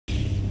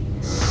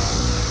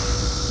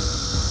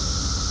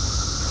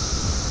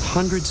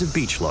hundreds of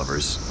beach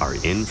lovers are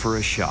in for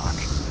a shock.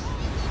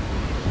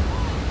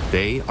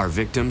 They are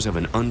victims of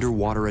an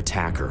underwater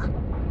attacker,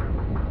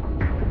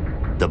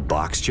 the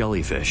box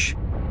jellyfish.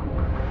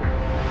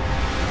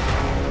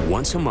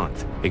 Once a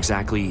month,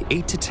 exactly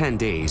 8 to 10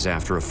 days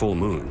after a full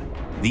moon,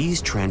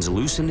 these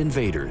translucent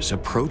invaders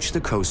approach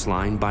the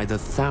coastline by the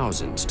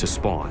thousands to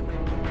spawn.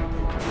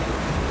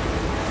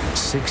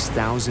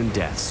 6,000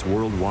 deaths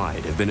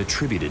worldwide have been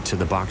attributed to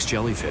the box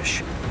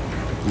jellyfish.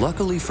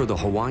 Luckily for the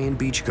Hawaiian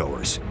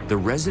beachgoers, the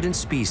resident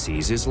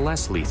species is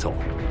less lethal,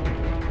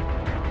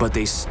 but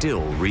they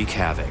still wreak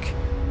havoc.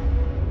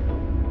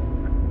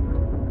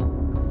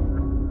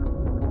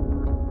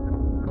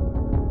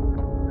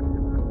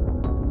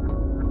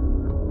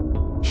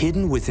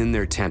 Hidden within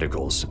their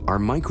tentacles are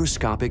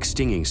microscopic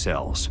stinging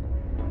cells.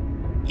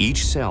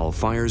 Each cell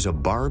fires a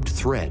barbed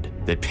thread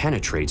that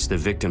penetrates the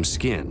victim's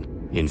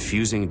skin,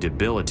 infusing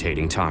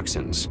debilitating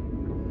toxins.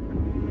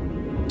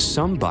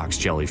 Some box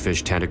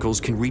jellyfish tentacles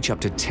can reach up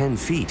to 10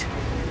 feet,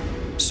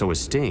 so a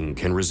sting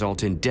can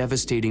result in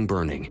devastating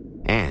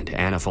burning and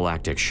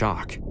anaphylactic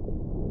shock.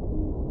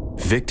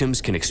 Victims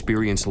can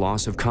experience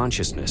loss of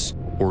consciousness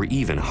or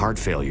even heart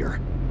failure.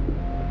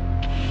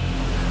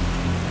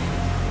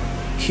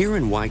 Here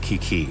in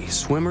Waikiki,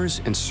 swimmers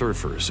and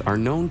surfers are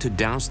known to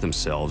douse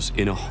themselves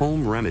in a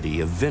home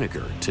remedy of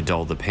vinegar to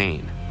dull the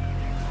pain,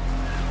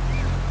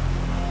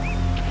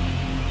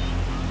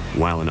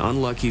 while an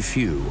unlucky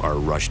few are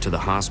rushed to the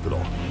hospital.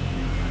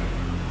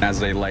 As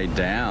they laid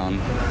down,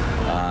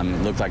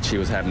 it looked like she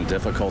was having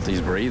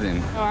difficulties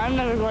breathing. Oh, I'm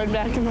never going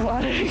back in the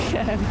water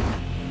again.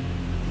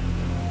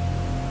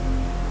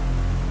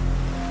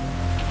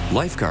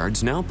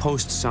 Lifeguards now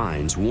post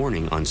signs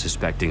warning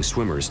unsuspecting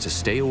swimmers to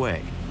stay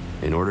away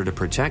in order to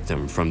protect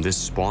them from this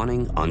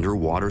spawning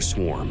underwater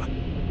swarm.